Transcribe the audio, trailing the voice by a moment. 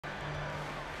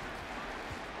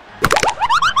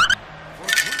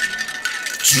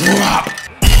Drop.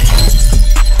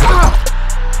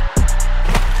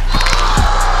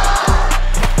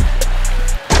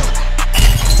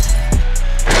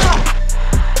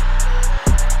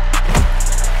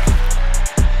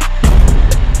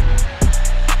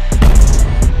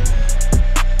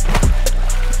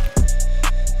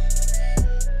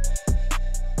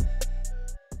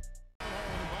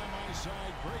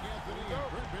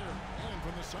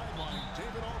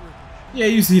 Yeah,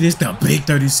 you see this, the big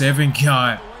 37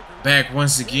 guy. Back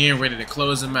once again, ready to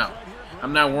close him out.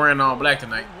 I'm not wearing all black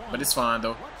tonight, but it's fine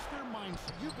though.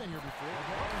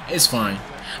 It's fine.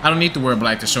 I don't need to wear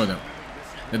black to show them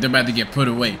that they're about to get put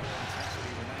away.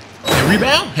 Okay,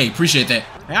 rebound? Hey, appreciate that.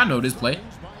 Hey, I know this play.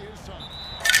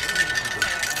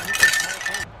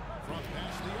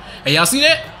 Hey, y'all see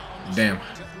that? Damn.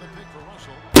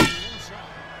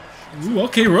 Ooh,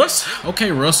 okay, Russ.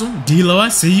 Okay, Russell. D-Lo, I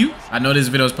see you. I know this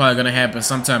video is probably gonna happen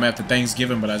sometime after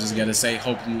Thanksgiving, but I just gotta say,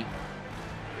 hopefully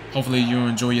you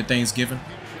enjoy your Thanksgiving.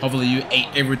 Hopefully you ate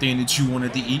everything that you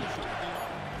wanted to eat.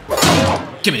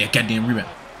 Give me that goddamn rebound.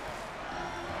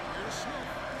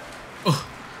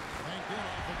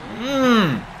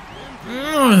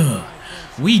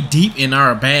 We deep in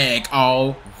our bag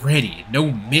already.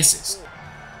 No misses.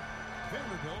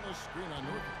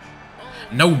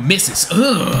 No misses.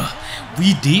 Ugh.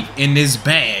 We deep in this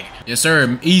bag. Yes,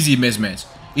 sir. Easy mismatch.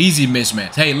 Easy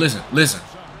mismatch. Hey, listen.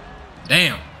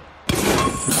 Damn.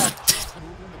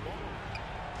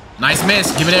 Nice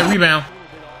miss. Give me that rebound.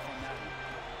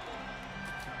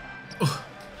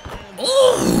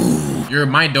 Ooh. You're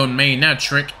my domain now,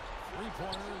 trick.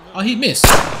 Oh, he missed.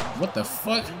 What the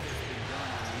fuck?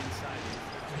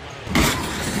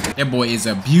 That boy is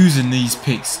abusing these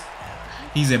picks.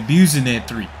 He's abusing that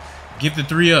three. Give the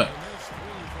three up.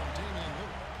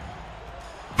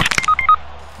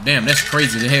 Damn, that's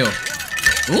crazy to hell.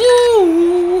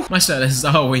 Ooh, my shot is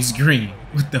always green.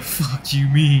 What the fuck you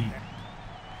mean?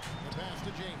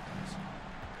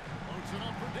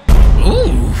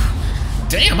 Ooh,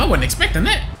 damn, I wasn't expecting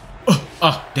that.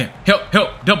 Oh, damn, help,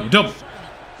 double.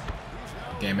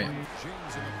 Damn it.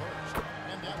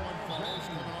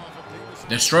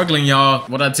 They're struggling, y'all.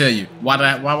 What'd I tell you? Why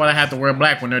would I have to wear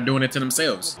black when they're doing it to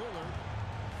themselves?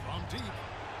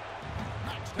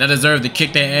 They deserve to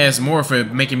kick their ass more for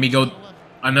making me go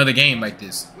another game like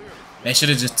this. They should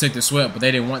have just took the sweat, but they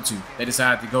didn't want to. They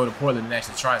decided to go to Portland and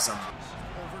actually try something.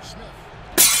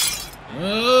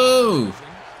 Oh,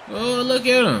 look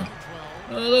at him.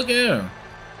 Oh, look at him.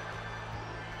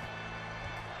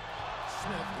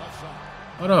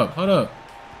 Hold up.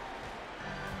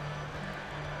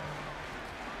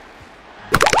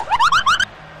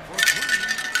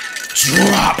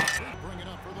 Drop.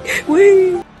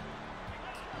 Wee.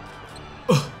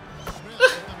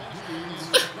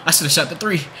 I should have shot the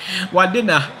three. Why didn't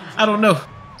I? I don't know.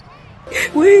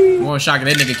 Wee. More shocking,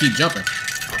 that nigga keep jumping.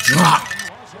 Drop.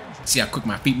 See how quick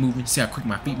my feet moving?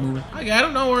 I got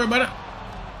him. Don't worry about it.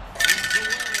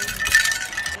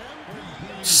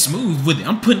 Smooth with it.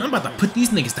 I'm about to put these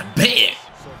niggas to bed.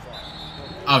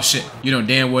 Oh shit. You know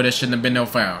damn well that shouldn't have been no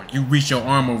foul. You reached your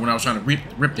arm over when I was trying to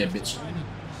rip that bitch.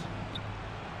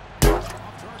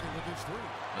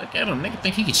 Look at him. Nigga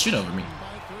think he can shoot over me.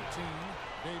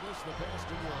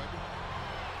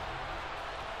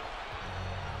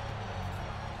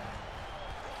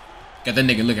 Got that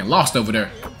nigga looking lost over there.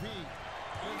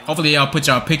 Hopefully y'all put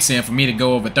y'all picks in for me to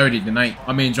go over 30 tonight.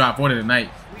 I mean drop 40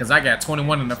 tonight. Because I got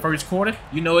 21 in the first quarter.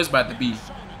 You know it's about to be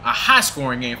a high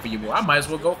scoring game for you, boy. I might as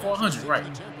well go for 100, right?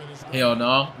 Hell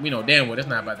no. We know damn well that's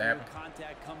not about to happen.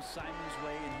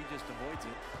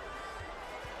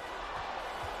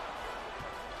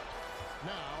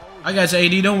 I got you,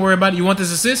 AD. Don't worry about it. You want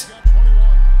this assist?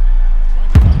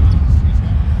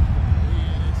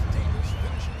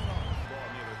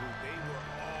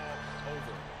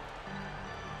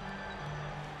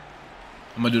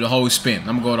 I'm gonna do the whole spin.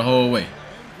 I'm gonna go the whole way.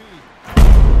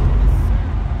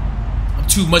 I'm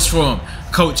too much for him.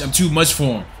 Coach, I'm too much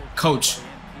for him. Coach.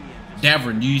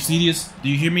 Davern, do you see this? Do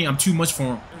you hear me? I'm too much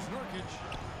for him.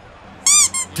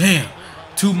 Damn.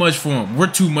 Too much for him. We're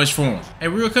too much for him. Hey,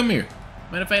 Real, come here.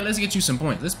 Matter of fact, let's get you some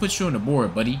points. Let's put you on the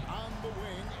board, buddy.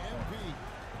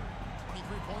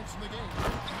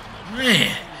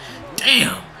 Man.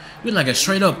 Damn. We're like a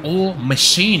straight up oil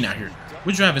machine out here.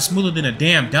 We're driving smoother than a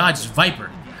damn Dodge Viper.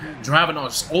 Driving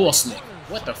on oil slick.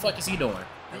 What the fuck is he doing?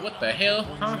 What the hell?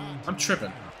 Huh? I'm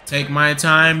tripping. Take my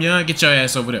time, young. Get your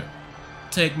ass over there.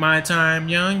 Take my time,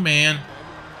 young man.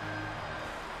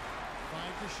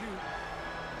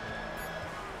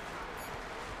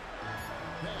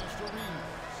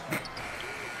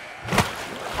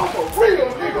 I'm a real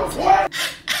nigga, what?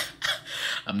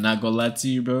 I'm not gonna lie to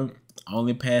you, bro. I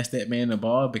only passed that man the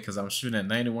ball because I'm shooting at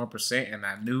 91%, and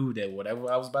I knew that whatever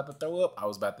I was about to throw up, I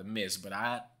was about to miss. But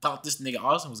I thought this nigga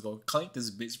Austin was gonna clank this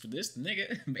bitch for this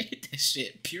nigga. Made this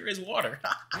shit pure as water.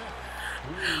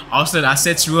 Austin, I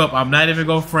set you up. I'm not even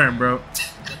gonna front, bro.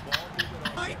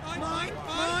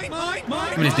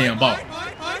 Give me this damn ball.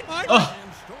 Oh,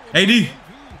 AD.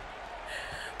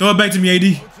 Throw it back to me,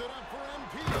 AD.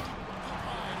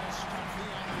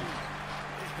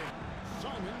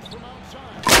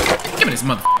 Give me this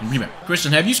motherfucking rebound.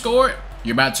 Christian, have you scored?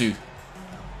 You're about to.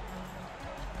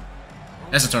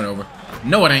 That's a turnover.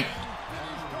 No, it ain't.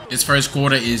 This first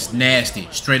quarter is nasty.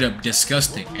 Straight up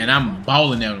disgusting. And I'm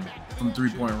balling at him from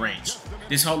 3-point range.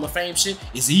 This Hall of Fame shit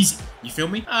is easy. You feel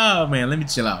me? Oh, man, let me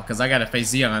chill out. Because I got to face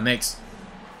Zion next.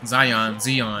 Zion,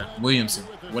 Williamson,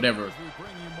 whatever.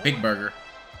 Big Burger.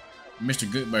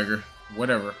 Mr. Good Burger.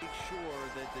 Whatever.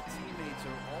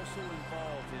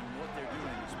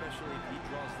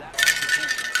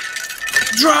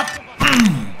 Drop!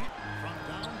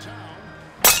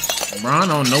 LeBron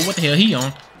don't know what the hell he on.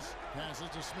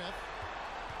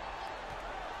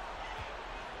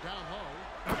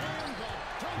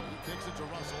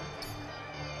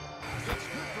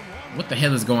 What the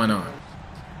hell is going on?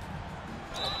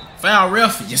 Foul,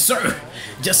 ref. Yes, sir.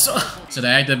 Yes, sir. Should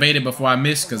I activate it before I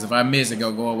miss? Because if I miss, it go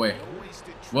away.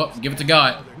 Well, give it to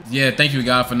God. Yeah, thank you,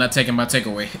 God, for not taking my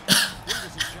takeaway.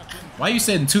 Why you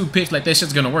setting 2 picks like that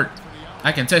shit's gonna work?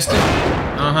 I can test it.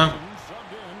 Uh-huh.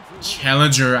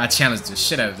 Challenger. I challenged the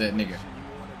shit out of that nigga.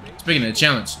 Speaking of the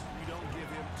challenge,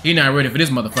 he not ready for this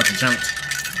motherfucking challenge.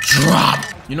 Drop.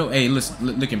 You know, hey, listen,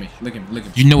 look at me. Look at me. Look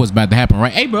at me. You know what's about to happen,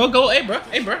 right? Hey, bro, go. Hey, bro.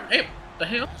 Hey, bro. Hey, what the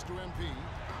hell?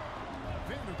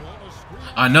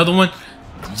 Another one.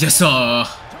 Yes, sir.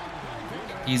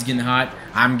 He's getting hot.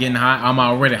 I'm getting hot. I'm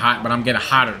already hot, but I'm getting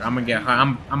hotter. I'm gonna get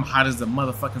hot. I'm hot as the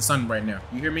motherfucking sun right now.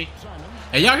 You hear me?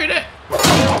 Hey, y'all hear that?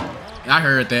 I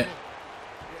heard that.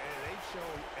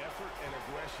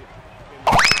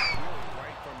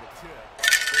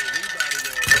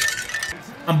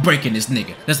 I'm breaking this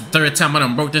nigga. That's the 3rd time I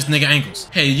done broke this nigga ankles.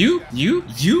 Hey, you're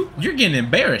getting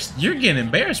embarrassed. You're getting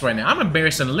embarrassed right now. I'm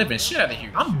embarrassing the living shit out of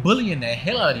here. I'm bullying the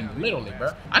hell out of you, literally,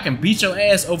 bro. I can beat your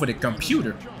ass over the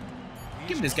computer.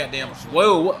 Give me this goddamn.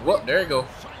 Whoa, there you go.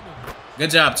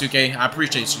 Good job, 2K. I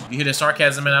appreciate you. You hear the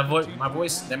sarcasm in my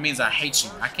voice? That means I hate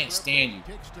you. I can't stand you.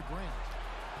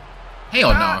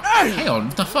 Hell no. Hell,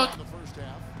 what the fuck?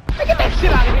 Get that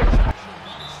shit out of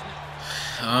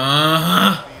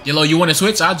here. Yellow, you want to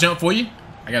switch? I'll jump for you.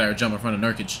 I gotta jump in front of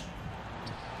Nurkic.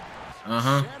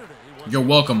 You're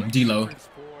welcome, D-Lo.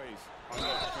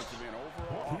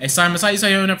 Hey, Simon, how you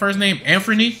say your first name?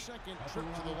 Anthony?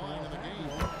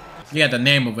 You got the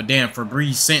name of a damn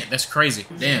Febreze scent. That's crazy.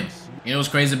 Damn. You know what's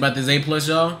crazy about this A+,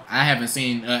 y'all? I haven't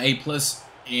seen A+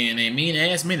 in a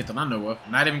mean-ass minute that I know of.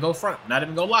 Not even go front. Not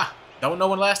even go lie. Don't know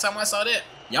when the last time I saw that.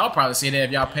 Y'all probably see that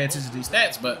if y'all pay attention to these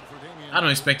stats, but I don't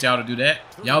expect y'all to do that.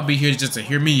 Y'all be here just to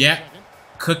hear me yap,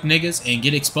 cook niggas, and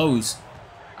get exposed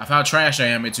of how trash I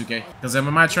am at 2K. Because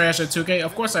am I trash at 2K?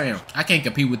 Of course I am. I can't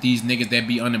compete with these niggas that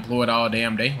be unemployed all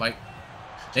damn day. Like,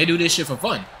 they do this shit for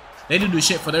fun. They do this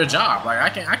shit for their job. Like,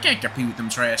 I can't compete with them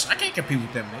trash. I can't compete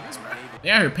with them niggas, bro. They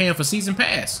out here paying for season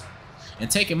pass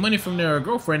and taking money from their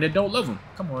girlfriend that don't love them.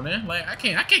 Come on, man. Like, I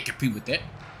can't compete with that.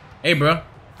 Hey, bro.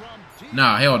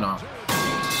 Nah, hell no.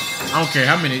 I don't care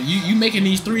how many. You making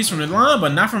these threes from the line,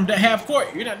 but not from that half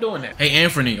court. You're not doing that. Hey,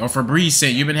 Anthony or Febreze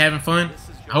said you been having fun.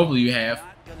 Hopefully you have.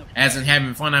 As in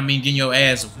having fun, I mean getting your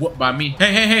ass whooped by me.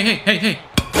 Hey.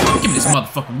 Give me this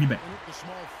motherfucking rebound.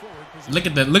 Look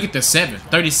at the 7.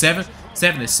 37,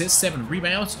 7 assists, 7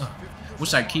 rebounds.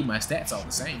 Wish I could keep my stats all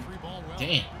the same.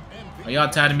 Damn. Are y'all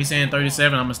tired of me saying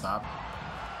 37? I'm gonna stop.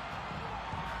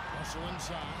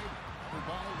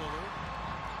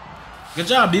 Good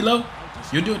job, D-Lo.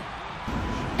 You do it.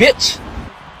 Bitch.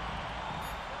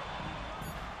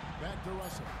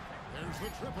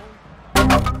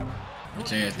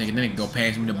 Bitch ass nigga, then they can go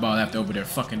pass me the ball after over there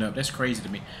fucking up. That's crazy to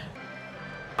me.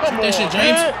 Shoot that shit,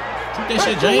 James. Shoot that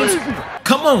shit, James.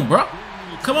 Come on, bro.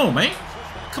 Come on, man.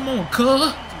 Come on,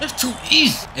 cuz. That's too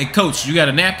easy. Hey, coach, you got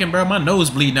a napkin, bro? My nose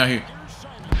bleeding out here.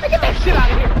 Get that shit out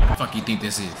of here. What the fuck you think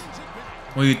this is?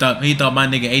 What you thought? He thought my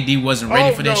nigga AD wasn't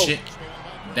ready for that shit?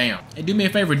 Damn. Hey, do me a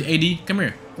favor, AD. Come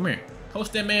here. Come here.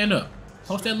 Post that man up.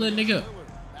 Post that little nigga up.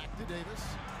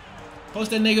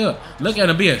 Post that nigga up. Look at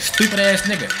him be a stupid ass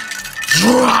nigga.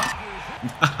 Drop.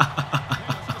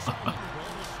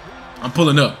 I'm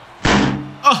pulling up.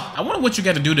 Oh, I wonder what you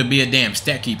got to do to be a damn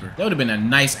stat keeper. That would have been a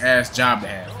nice ass job to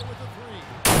have.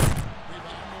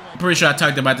 I'm pretty sure I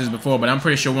talked about this before, but I'm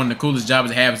pretty sure one of the coolest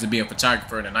jobs to have is to be a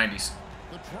photographer in the 90s.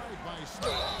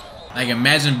 Like,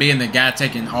 imagine being the guy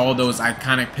taking all those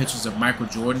iconic pictures of Michael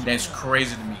Jordan. That's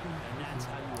crazy to me.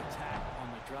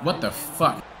 What the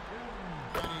fuck?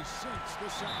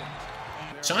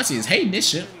 Chauncey is hating this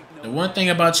shit. The one thing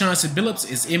about Chauncey Billups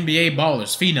is NBA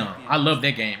Ballers, Phenom. I love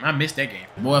that game. I miss that game.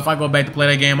 Boy, if I go back to play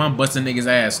that game, I'm busting niggas'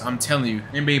 ass. I'm telling you,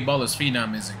 NBA Ballers,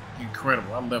 Phenom is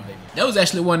incredible. I love that game. That was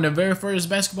actually one of the very first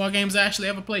basketball games I actually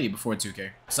ever played before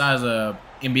 2K. Besides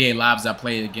NBA Lives I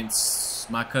played against,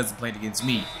 my cousin played against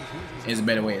me, is a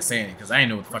better way of saying it, because I didn't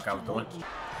know what the fuck I was doing.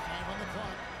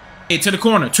 Hey, to the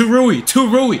corner. To Rui.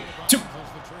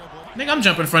 Nigga, I'm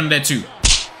jumping in front of that too.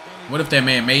 What if that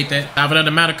man made that? Have another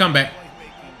amount of comeback.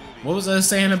 What was I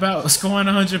saying about scoring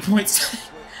 100 points?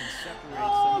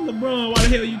 Oh, LeBron, why the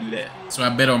hell you do that? So I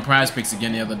bet on Prize Picks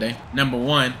again the other day. Number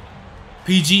 1,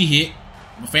 PG hit.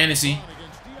 Fantasy.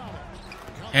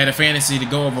 Had a fantasy to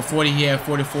go over 40. He had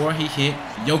 44. He hit.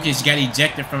 Jokic got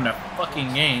ejected from the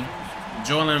fucking game.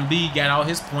 Joel Embiid got all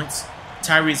his points.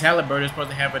 Tyrese Halliburton is supposed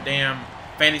to have a damn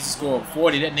fantasy score of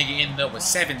 40. That nigga ended up with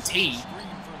 17.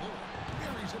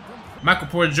 Michael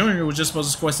Porter Jr. was just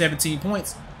supposed to score 17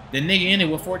 points. The nigga ended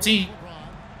with 14.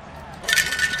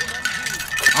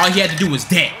 All he had to do was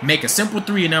that. Make a simple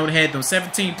 3 and I would have had those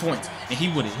 17 points. And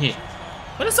he would have hit.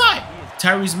 But it's alright.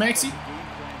 Tyrese Maxey,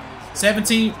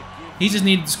 17. He just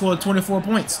needed to score 24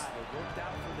 points.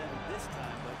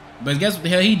 But guess what the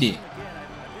hell he did?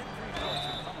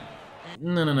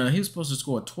 No. He was supposed to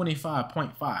score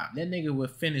 25.5. That nigga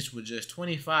would finish with just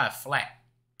 25 flat.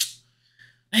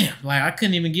 Damn, like I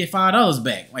couldn't even get $5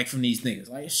 back, like from these niggas.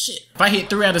 Like shit. If I hit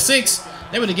 3 out of 6,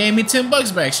 they would have gave me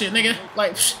 $10 back. Shit, nigga.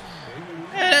 Like,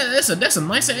 that's a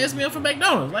nice ass meal from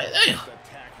McDonald's. Like, damn.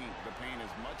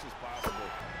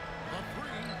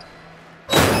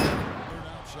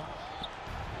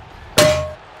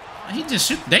 He just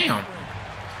shoot down.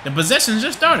 The possession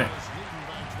just started.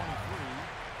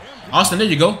 Austin, there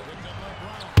you go.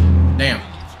 Damn.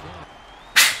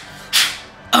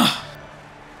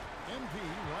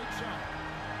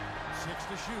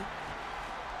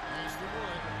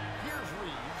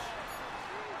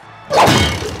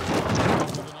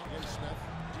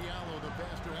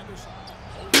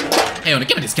 Hell,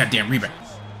 give me this goddamn rebound.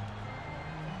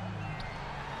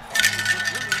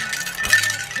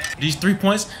 These 3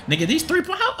 points, nigga, these 3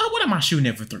 points, what am I shooting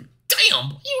at for 3?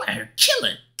 Damn, you out here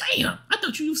killing. Damn, I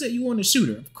thought you said you wanted a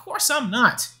shooter. Of course I'm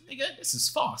not. Nigga, this is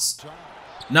false.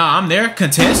 Nah, I'm there.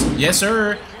 Contest. Yes,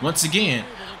 sir. Once again.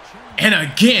 And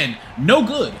again. No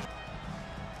good.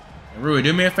 Rui,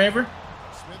 do me a favor.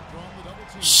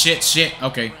 Shit.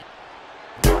 Okay.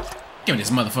 Give me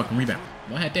this motherfucking rebound.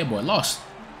 Well, I had that boy lost.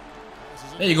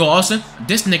 There you go, Austin.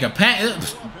 This nigga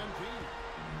Pat.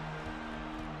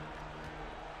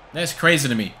 That's crazy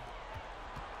to me.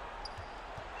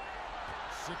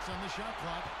 6 on the shot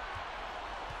clock.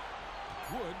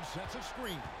 Wood sets a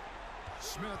screen.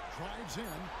 Smith drives in.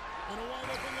 And a wide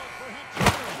open look for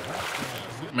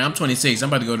him. Man, I'm 26. I'm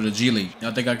about to go to the G League.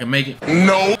 Y'all think I can make it?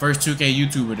 No. First 2K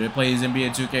YouTuber that plays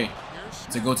NBA 2K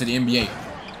to go to the NBA.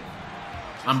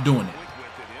 I'm doing it.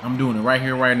 I'm doing it right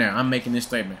here, right now. I'm making this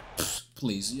statement.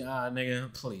 Please,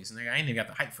 nigga, please, nigga. I ain't even got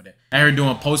the hype for that. I heard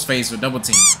doing post face or double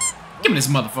team. Give me this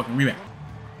motherfucking rebound.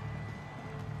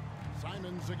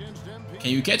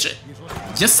 Can you catch it?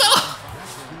 Yes, sir.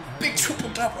 Big triple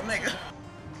double, nigga.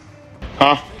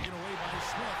 Huh?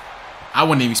 I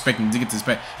wasn't even expecting to get this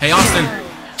back. Hey, Austin,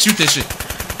 shoot this shit.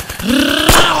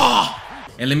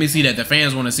 And let me see that. The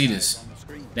fans want to see this.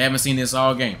 They haven't seen this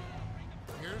all game.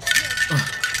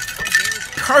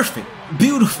 Perfect.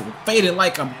 Beautiful. Faded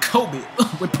like I'm Kobe.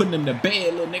 We're putting him to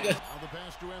bed, little nigga.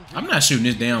 I'm not shooting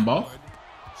this damn ball.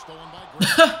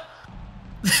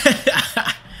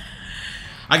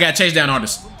 I got chase down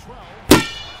artist.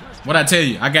 What I tell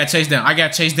you? I got chase down. I got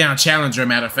chase down challenger,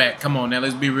 matter of fact. Come on now,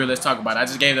 let's be real. Let's talk about it. I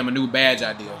just gave them a new badge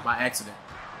idea by accident.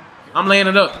 I'm laying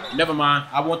it up. Never mind.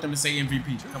 I want them to say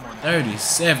MVP. Come on.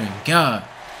 37. God.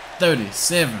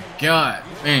 37. God.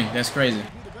 Man, that's crazy.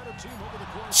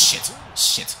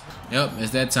 Shit. Yep,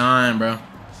 it's that time, bro.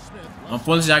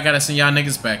 Unfortunately, I gotta send y'all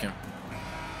niggas back in.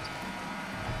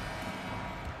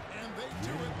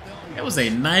 It was a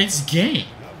nice game.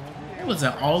 It was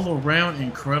an all-around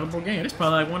incredible game. It's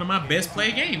probably like one of my best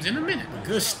played games in a minute.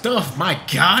 Good stuff, my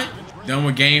God. Done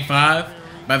with game 5.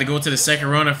 About to go to the second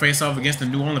round and face off against the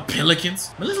New Orleans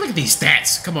Pelicans. But let's look at these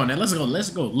stats. Come on now, let's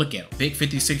go look at them. Big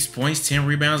 56 points, 10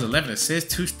 rebounds, 11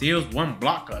 assists, 2 steals, 1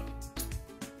 block up.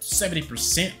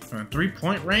 70% from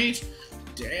 3-point range.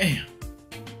 Damn.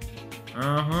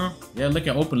 Yeah, look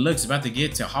at open looks. About to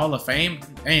get to Hall of Fame.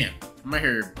 Damn. I'm out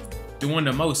here doing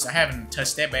the most. I haven't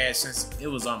touched that badge since it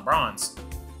was on bronze.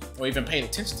 Or even paid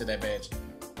attention to that badge.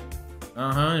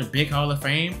 Big Hall of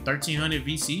Fame, 1300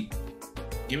 VC.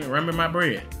 Run me my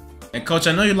bread. And coach,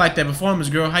 I know you like that performance,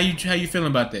 girl. How you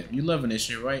feeling about that? You loving this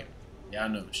shit, right? Yeah, I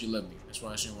know. She love me. That's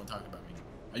why she don't want to talk about me.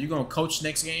 Are you gonna coach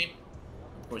next game?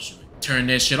 Of course you will. Turn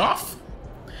that shit off.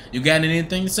 You got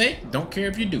anything to say? Don't care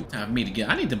if you do. Time for me to get.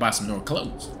 I need to buy some more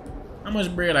clothes. How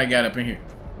much bread I got up in here?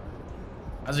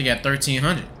 I just got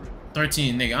 1300.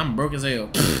 13, nigga. I'm broke as hell.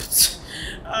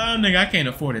 Oh, nigga, I can't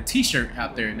afford a t-shirt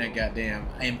out there in that goddamn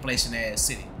inflation ass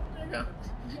city.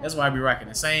 That's why I be rocking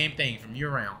the same thing from year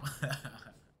round.